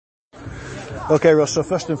Okay, Ross, so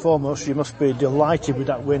first and foremost, you must be delighted with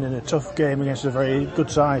that win in a tough game against a very good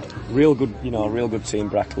side. Real good team,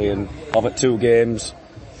 Brackley, and over 2 games,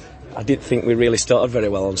 I didn't think we really started very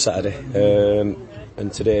well on Saturday.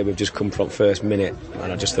 And today we've just come from first minute,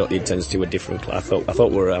 and I just thought the intensity were different. I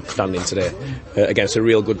thought we were outstanding today against a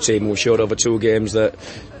real good team. We showed over 2 games that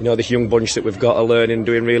this young bunch that we've got are learning,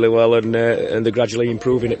 doing really well, and they're gradually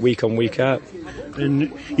improving it week on week out.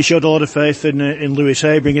 And you showed a lot of faith in Lewis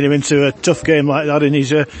Hay, bringing him into a tough game like that, and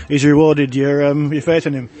he's rewarded your faith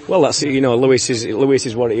in him. Well, that's it. Lewis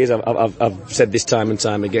is what he is. I've said this time and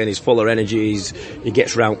time again. He's full of energy. He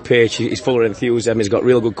gets round pitch. He's full of enthusiasm. He's got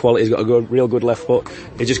real good quality. He's got a real good left foot.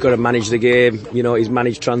 He's just got to manage the game. He's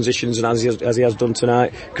managed transitions, and as he has done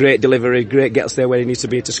tonight, great delivery, great gets there where he needs to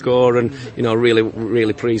be to score, and really,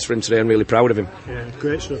 really pleased for him today and really proud of him. Yeah,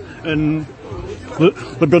 great stuff. And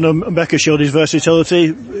LeBron and Becker showed his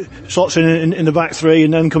versatility, slots in the back 3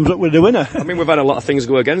 and then comes up with the winner. I mean, we've had a lot of things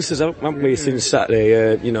go against us, haven't we, since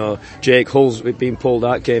Saturday? Jake Hull's been pulled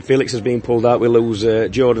out, Kane Felix has been pulled out, we lose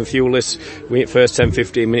Jordan Thewlis. We first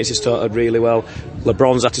 10-15 minutes he started really well.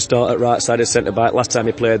 LeBron's had to start at right side as centre back. Last time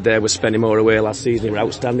he played there was Spennymoor away last season. He was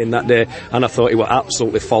outstanding that day, and I thought he was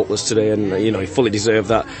absolutely faultless today, and he fully deserved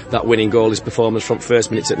that winning goal. His performance from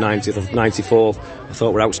first minutes at 90th, 94th, I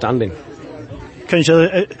thought were outstanding. Can you tell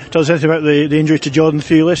us anything about the injury to Jordan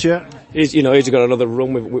Thewlis yet? He's got another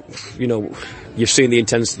run. You've seen the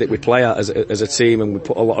intensity that we play at as a team, and we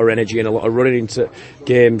put a lot of energy and a lot of running into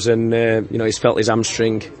games. And he's felt his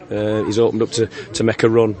hamstring. He's opened up to make a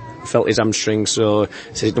run. Felt his hamstring, so he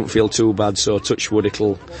says he don't feel too bad. So touch wood,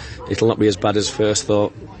 it'll not be as bad as first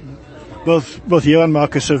thought. Both you and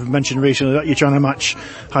Marcus have mentioned recently that you're trying to match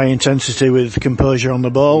high intensity with composure on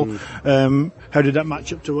the ball. How did that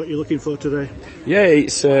match up to what you're looking for today? Yeah,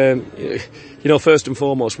 it's first and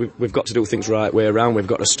foremost we've got to do things right way around. We've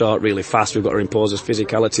got to start really fast. We've got to impose this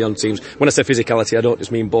physicality on teams. When I say physicality, I don't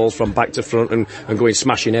just mean balls from back to front and going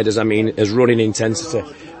smashing headers. I mean as running intensity.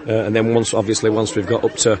 And then once we've got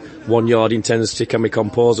up to 1 yard intensity, can we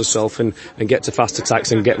compose ourselves and get to fast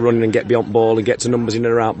attacks and get running and get beyond ball and get to numbers in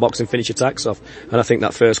and around box and finish attacks off. And I think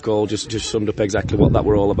that first goal just summed up exactly what that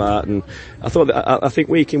we're all about. And I think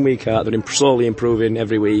week in, week out, they're slowly improving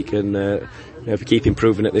every week, and if we keep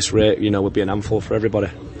improving at this rate, we'll be an handful for everybody.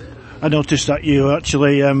 I noticed that you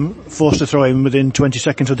actually forced a throw in within 20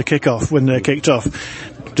 seconds of the kick-off when they kicked off.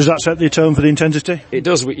 Does that set the tone for the intensity? It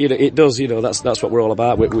does. It does. That's what we're all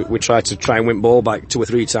about. We try and win ball back 2 or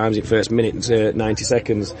 3 times in first minute, 90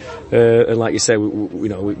 seconds, and like you say,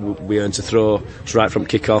 we earn to throw right from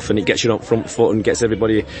kick-off, and it gets you on front foot and gets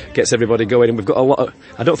everybody going. And we've got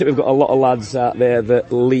I don't think we've got a lot of lads out there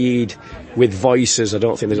that lead with voices. I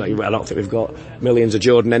don't think we've got millions of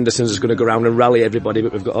Jordan Hendersons that's going to go around and rally everybody,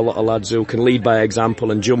 but we've got a lot of lads who can lead by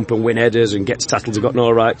example and jump and win headers and get to tackles. We've got no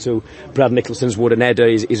right to. Brad Nicholson's would an header.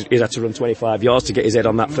 He's had to run 25 yards to get his head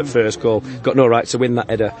on that first goal. Got no right to win that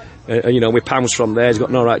header. We pounce from there. He's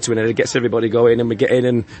got no right to win it. It gets everybody going, and we get in.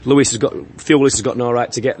 And Thewlis has got no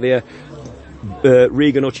right to get there.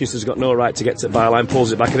 Regan Hutchins has got no right to get to the byline,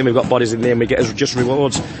 pulls it back, and then we've got bodies in there, and we get just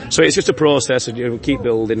rewards. So it's just a process, and we keep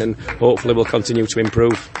building, and hopefully we'll continue to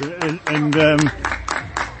improve. And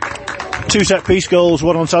 2 set-piece goals,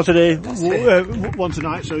 one on Saturday, one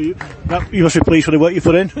tonight, so you must be pleased with the work you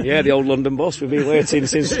put in. Yeah, the old London bus. We've been waiting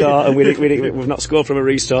since start, and we've not scored from a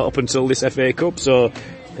restart up until this FA Cup, so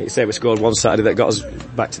like you say, we scored one Saturday that got us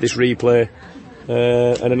back to this replay,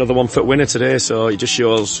 and another 1-foot winner today, so it just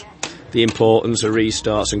shows the importance of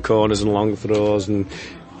restarts and corners and long throws, and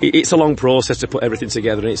it's a long process to put everything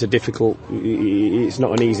together, and it's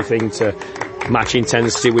not an easy thing to match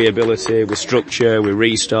intensity with ability, with structure, with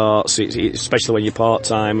restarts, especially when you're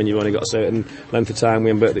part-time and you've only got a certain length of time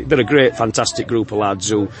with them. But they're a great, fantastic group of lads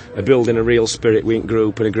who are building a real spirit week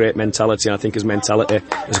group and a great mentality, and I think his mentality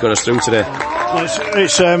has got us through today.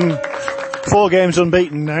 It's 4 games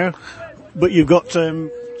unbeaten now, but you've got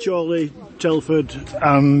Chorley, Telford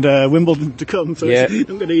and Wimbledon to come, so it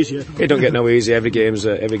don't get easier. It don't get no easier. Every game's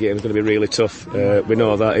going to be really tough. We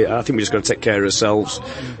know that. I think we just got to take care of ourselves,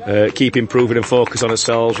 keep improving and focus on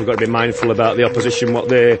ourselves. We've got to be mindful about the opposition, what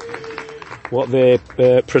they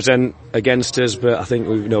present against us, but I think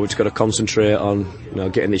we've just got to concentrate on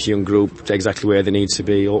getting this young group to exactly where they need to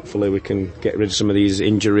be. Hopefully we can get rid of some of these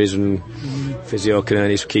injuries, and physio can earn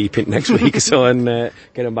his keep it next week or so, and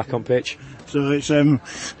get them back on pitch. So it's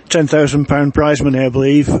 £10,000 prize money, I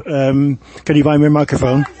believe. Can you buy me a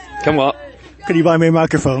microphone? Can what? Can you buy me a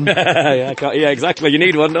microphone? Yeah, exactly. You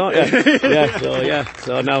need one, don't you?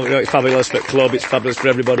 So now it's fabulous for the club. It's fabulous for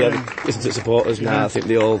everybody. Listen to supporters now. I think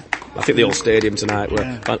the old stadium tonight.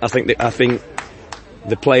 I think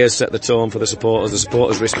the players set the tone for the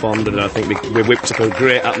supporters responded, and I think we whipped up a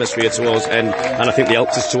great atmosphere towards and I think they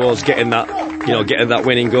helped us towards getting that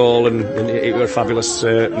winning goal, and it was a fabulous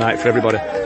night for everybody.